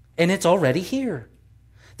 and it's already here.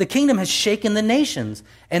 The kingdom has shaken the nations,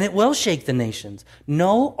 and it will shake the nations.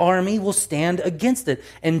 No army will stand against it,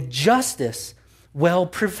 and justice will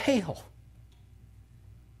prevail.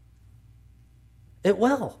 It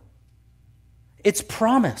will. It's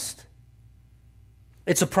promised.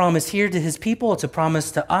 It's a promise here to his people. It's a promise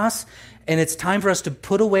to us. And it's time for us to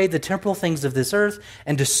put away the temporal things of this earth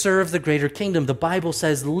and to serve the greater kingdom. The Bible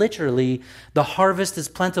says literally, the harvest is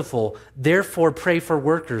plentiful. Therefore, pray for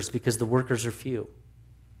workers because the workers are few.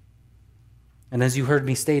 And as you heard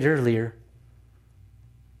me state earlier,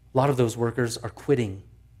 a lot of those workers are quitting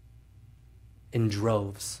in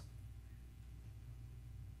droves.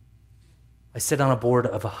 I sit on a board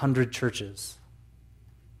of 100 churches.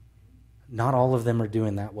 Not all of them are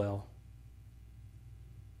doing that well.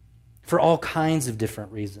 For all kinds of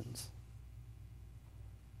different reasons.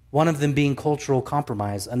 One of them being cultural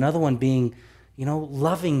compromise. Another one being,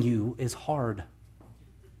 loving you is hard.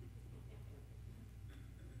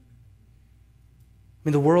 I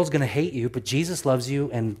mean, the world's going to hate you, but Jesus loves you,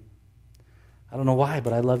 and I don't know why,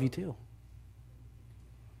 but I love you too.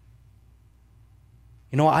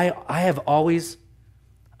 I have always,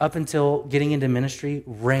 up until getting into ministry,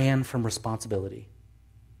 ran from responsibility.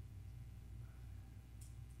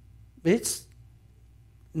 It's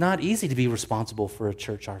not easy to be responsible for a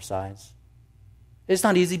church our size. It's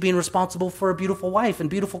not easy being responsible for a beautiful wife and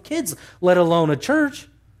beautiful kids, let alone a church,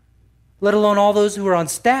 let alone all those who are on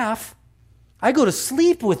staff. I go to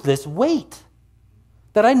sleep with this weight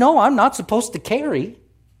that I know I'm not supposed to carry.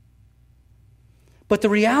 But the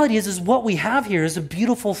reality is what we have here is a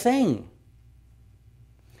beautiful thing.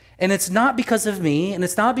 And it's not because of me, and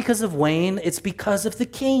it's not because of Wayne, it's because of the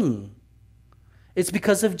King. It's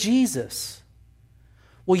because of Jesus.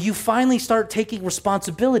 Well, you finally start taking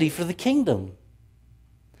responsibility for the kingdom.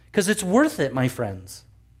 Because it's worth it, my friends.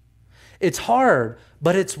 It's hard,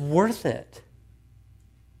 but it's worth it.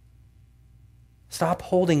 Stop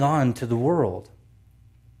holding on to the world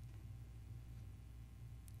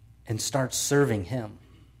and start serving him.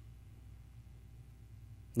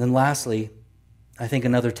 And then lastly, I think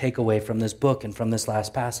another takeaway from this book and from this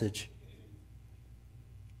last passage,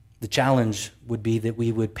 the challenge would be that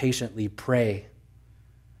we would patiently pray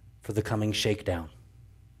for the coming shakedown.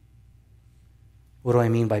 What do I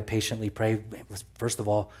mean by patiently pray? First of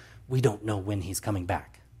all, we don't know when he's coming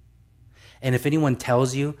back. And if anyone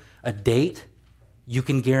tells you a date, you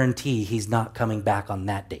can guarantee he's not coming back on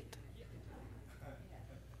that date.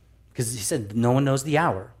 Because he said no one knows the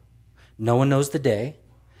hour. No one knows the day.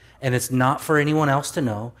 And it's not for anyone else to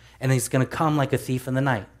know. And he's going to come like a thief in the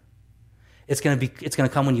night. It's going to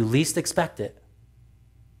come when you least expect it.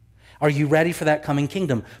 Are you ready for that coming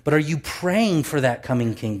kingdom? But are you praying for that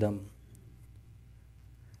coming kingdom?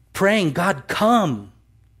 Praying, God, come.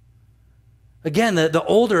 Again, the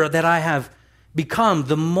older that I have become,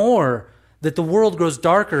 the more that the world grows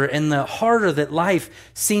darker and the harder that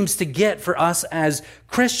life seems to get for us as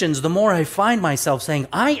Christians, the more I find myself saying,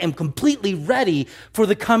 I am completely ready for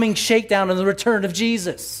the coming shakedown and the return of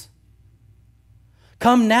Jesus.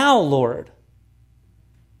 Come now, Lord.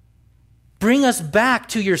 Bring us back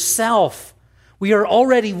to yourself. We are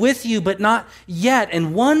already with you, but not yet.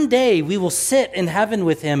 And one day we will sit in heaven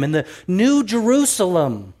with him in the new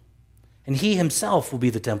Jerusalem. And he himself will be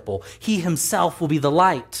the temple. He himself will be the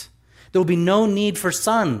light. There will be no need for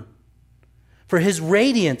sun. For his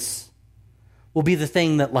radiance will be the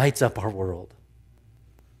thing that lights up our world.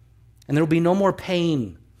 And there will be no more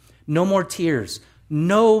pain, no more tears,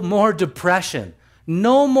 no more depression,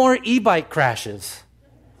 no more e-bike crashes.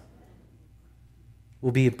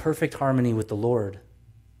 We'll be in perfect harmony with the Lord.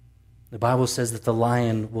 The Bible says that the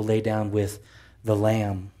lion will lay down with the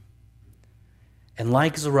lamb. And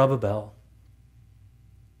like Zerubbabel,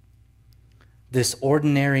 this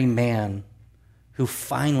ordinary man who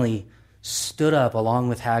finally stood up along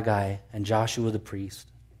with Haggai and Joshua the priest,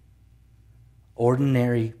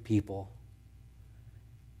 ordinary people,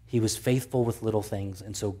 he was faithful with little things,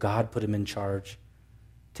 and so God put him in charge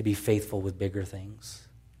to be faithful with bigger things.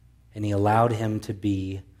 And he allowed him to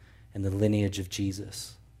be in the lineage of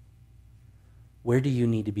Jesus. Where do you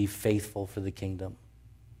need to be faithful for the kingdom?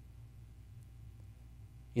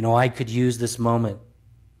 You know, I could use this moment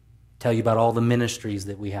to tell you about all the ministries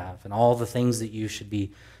that we have and all the things that you should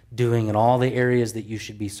be doing and all the areas that you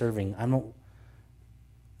should be serving.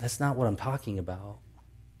 That's not what I'm talking about.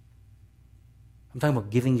 I'm talking about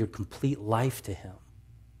giving your complete life to him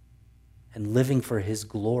and living for his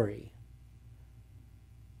glory.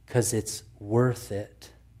 Because it's worth it.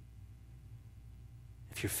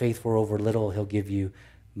 If you're faithful over little, he'll give you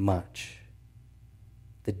much.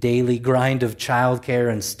 The daily grind of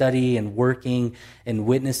childcare and study and working and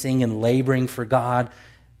witnessing and laboring for God,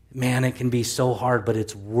 man, it can be so hard, but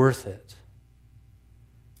it's worth it.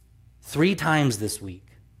 3 times this week,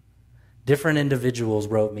 different individuals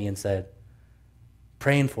wrote me and said,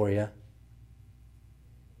 praying for you.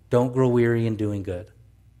 Don't grow weary in doing good.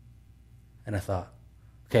 And I thought,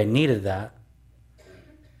 okay, I needed that.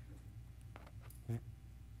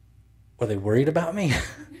 Were they worried about me?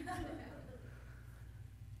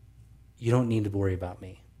 You don't need to worry about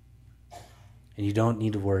me. And you don't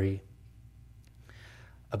need to worry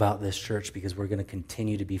about this church because we're going to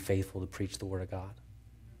continue to be faithful to preach the Word of God.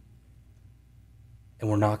 And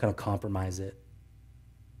we're not going to compromise it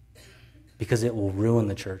because it will ruin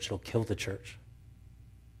the church. It'll kill the church.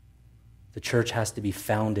 The church has to be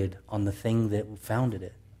founded on the thing that founded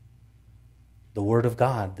it. The Word of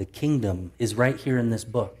God, the kingdom, is right here in this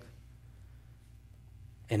book.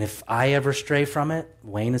 And if I ever stray from it,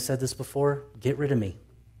 Wayne has said this before, get rid of me.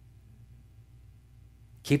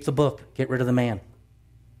 Keep the book. Get rid of the man.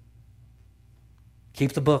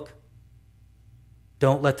 Keep the book.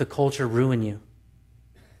 Don't let the culture ruin you.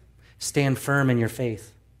 Stand firm in your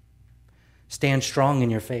faith. Stand strong in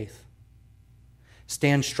your faith.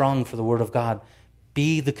 Stand strong for the Word of God.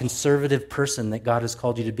 Be the conservative person that God has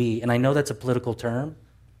called you to be. And I know that's a political term.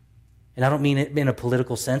 And I don't mean it in a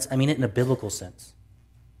political sense. I mean it in a biblical sense.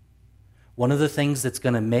 One of the things that's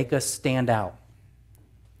going to make us stand out,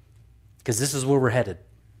 because this is where we're headed,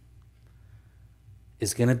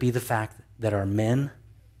 is going to be the fact that our men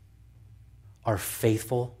are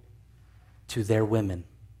faithful to their women.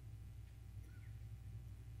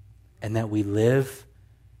 And that we live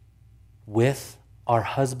with our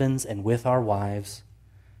husbands and with our wives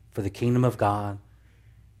for the kingdom of God.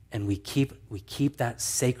 And we keep that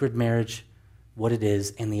sacred marriage what it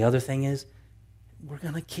is. And the other thing is, we're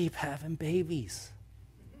going to keep having babies.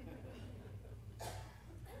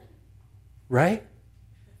 Right?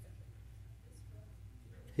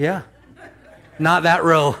 Yeah. Not that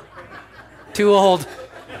row. Too old.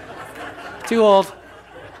 Too old.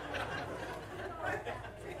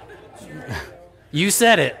 You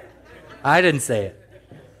said it. I didn't say it.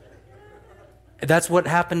 That's what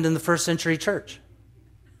happened in the first century church.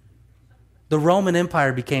 The Roman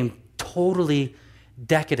Empire became totally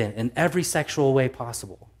decadent in every sexual way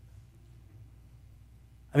possible.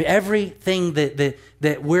 I mean, everything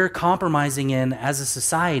that we're compromising in as a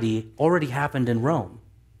society already happened in Rome.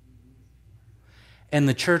 And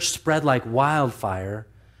the church spread like wildfire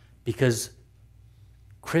because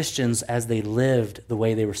Christians, as they lived the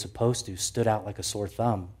way they were supposed to, stood out like a sore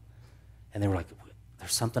thumb. And they were like,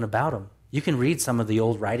 there's something about them. You can read some of the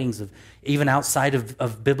old writings of even outside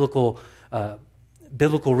of biblical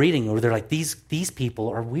reading, where they're like, these people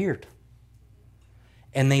are weird.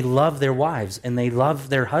 And they love their wives, and they love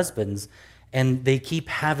their husbands, and they keep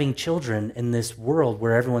having children in this world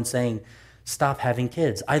where everyone's saying, stop having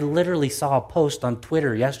kids. I literally saw a post on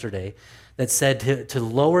Twitter yesterday that said to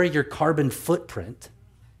lower your carbon footprint,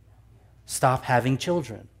 stop having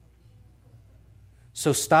children.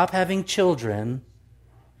 So stop having children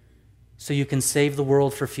so you can save the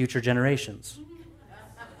world for future generations.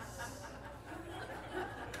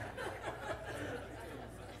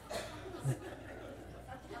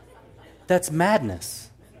 That's madness.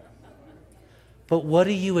 But what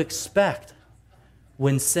do you expect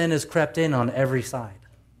when sin has crept in on every side?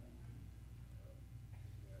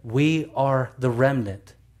 We are the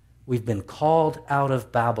remnant. We've been called out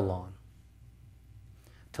of Babylon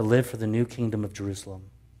to live for the new kingdom of Jerusalem,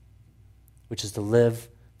 which is to live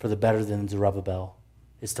for the better than Zerubbabel,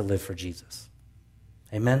 is to live for Jesus.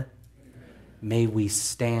 Amen? May we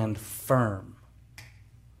stand firm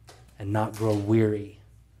and not grow weary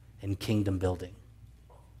in kingdom building.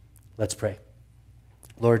 Let's pray.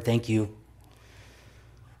 Lord, thank you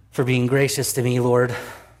for being gracious to me, Lord.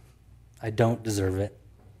 I don't deserve it.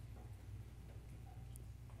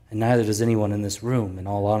 And neither does anyone in this room, in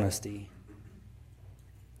all honesty.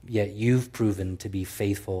 Yet you've proven to be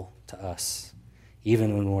faithful to us,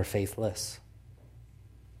 even when we're faithless.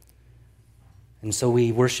 And so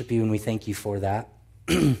we worship you and we thank you for that.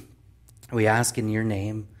 We ask in your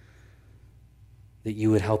name that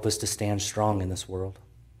you would help us to stand strong in this world.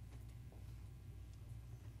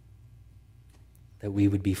 That we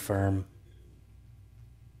would be firm.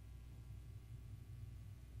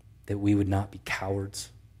 That we would not be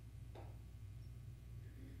cowards.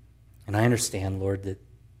 And I understand, Lord, that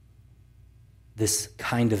this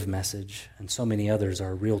kind of message and so many others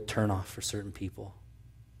are a real turnoff for certain people.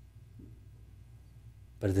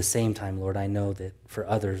 But at the same time, Lord, I know that for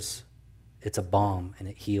others, it's a balm and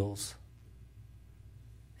it heals.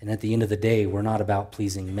 And at the end of the day, we're not about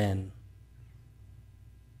pleasing men.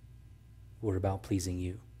 We're about pleasing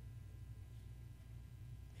you.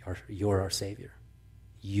 You're our Savior.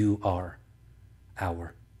 You are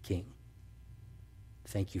our King.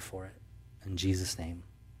 Thank you for it. In Jesus' name,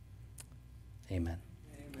 amen.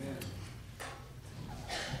 Amen.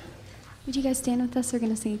 Would you guys stand with us? We're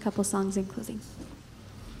going to sing a couple songs in closing.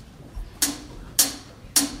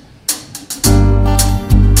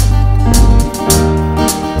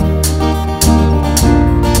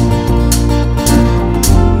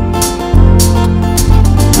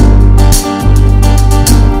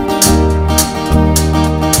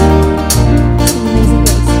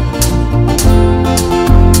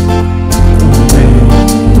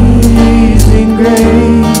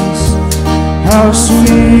 How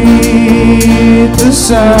sweet the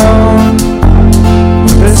sound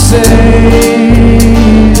that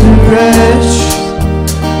saved a wretch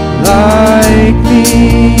like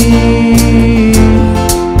me.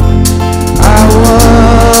 I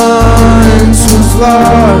once was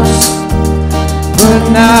lost, but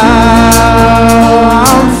now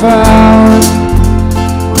I'm found.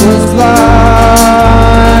 Was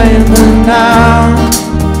blind, but now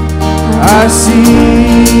I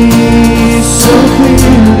see so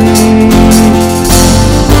clearly.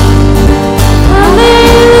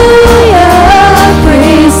 Hallelujah,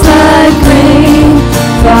 praise like rain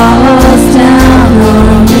falls down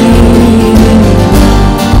on me.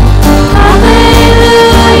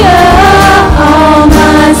 Hallelujah, all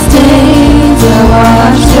my stains are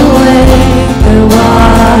washed away, they're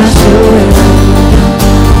washed away.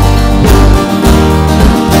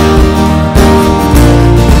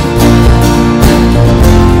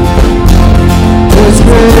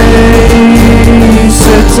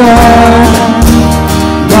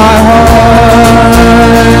 My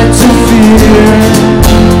heart to fear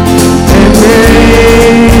and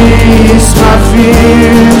raise my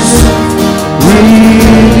fears,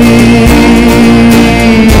 relief.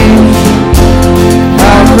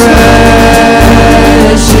 How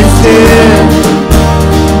precious is